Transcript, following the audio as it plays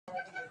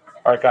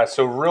All right, guys,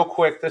 so real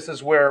quick, this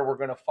is where we're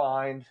going to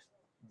find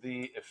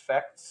the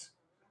effects.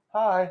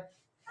 Hi.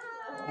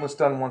 Almost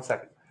done in 1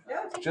 second.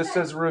 Just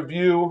as a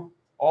review,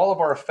 all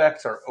of our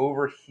effects are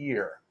over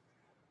here,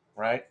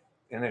 right?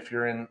 And if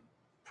you're in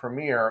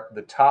Premiere,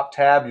 the top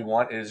tab you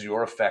want is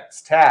your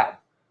effects tab.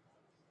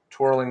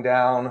 Twirling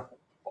down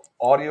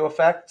audio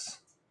effects,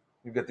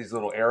 you get these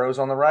little arrows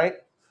on the right.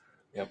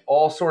 You have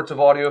all sorts of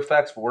audio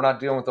effects, but we're not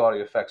dealing with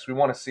audio effects. We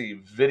want to see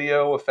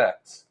video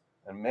effects.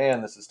 And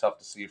man, this is tough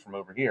to see from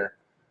over here.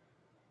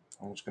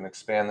 I'm just going to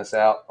expand this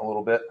out a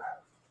little bit.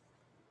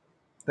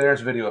 There's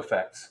video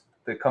effects.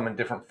 They come in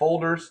different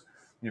folders.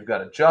 You've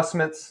got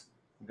adjustments,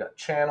 you've got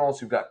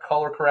channels, you've got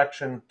color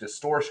correction,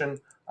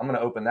 distortion. I'm going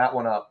to open that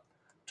one up.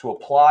 To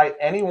apply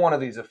any one of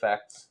these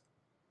effects,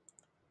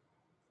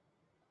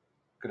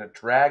 I'm going to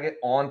drag it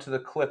onto the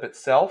clip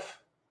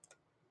itself.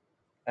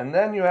 And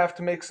then you have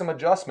to make some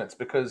adjustments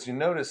because you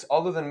notice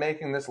other than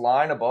making this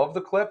line above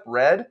the clip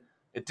red,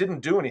 it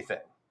didn't do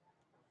anything,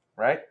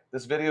 right?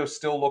 This video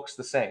still looks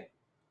the same.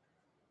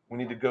 We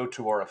need to go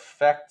to our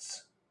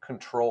effects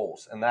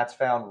controls, and that's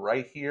found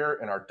right here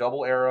in our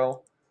double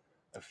arrow.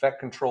 Effect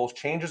controls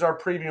changes our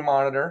preview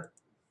monitor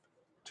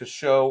to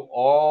show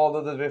all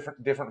of the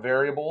different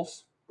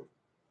variables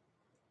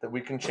that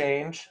we can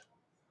change.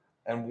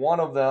 And one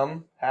of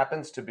them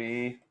happens to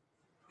be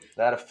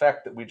that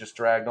effect that we just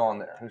dragged on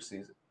there. Who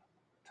sees it?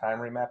 Time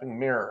remapping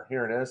mirror.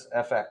 Here it is,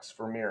 FX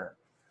for mirror.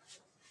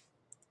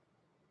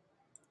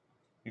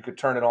 You could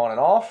turn it on and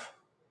off.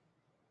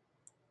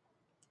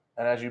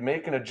 And as you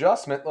make an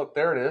adjustment, look,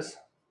 there it is.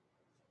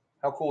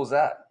 How cool is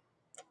that?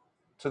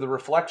 To the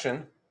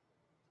reflection,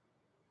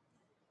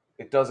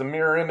 it does a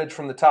mirror image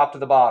from the top to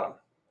the bottom.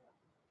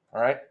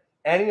 All right?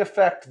 Any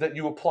effect that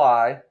you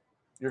apply,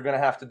 you're going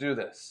to have to do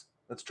this.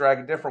 Let's drag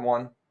a different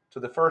one to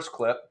the first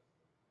clip.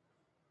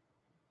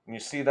 And you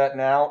see that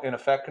now in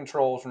effect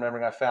controls.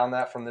 Remembering I found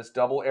that from this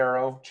double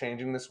arrow,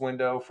 changing this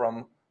window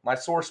from my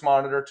source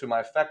monitor to my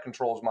effect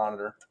controls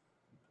monitor.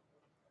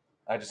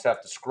 I just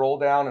have to scroll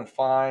down and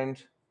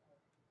find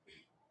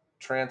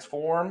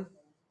transform.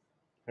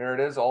 Here it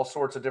is, all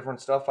sorts of different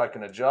stuff I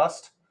can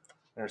adjust.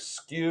 There's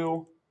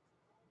skew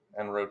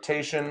and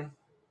rotation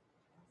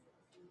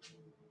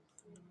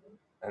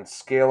and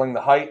scaling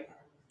the height.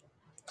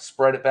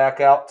 Spread it back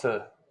out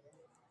to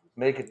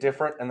make it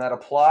different, and that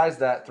applies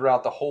that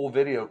throughout the whole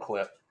video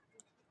clip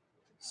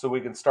so we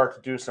can start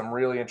to do some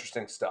really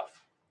interesting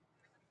stuff.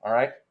 All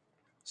right,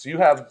 so you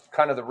have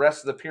kind of the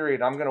rest of the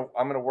period. I'm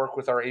gonna work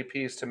with our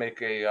APs to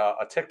make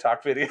a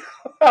TikTok video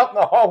out in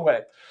the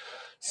hallway.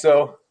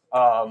 So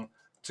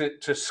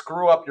to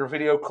screw up your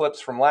video clips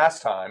from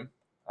last time,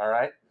 all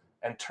right,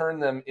 and turn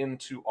them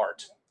into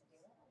art.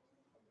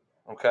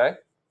 Okay,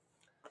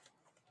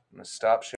 I'm gonna stop sharing.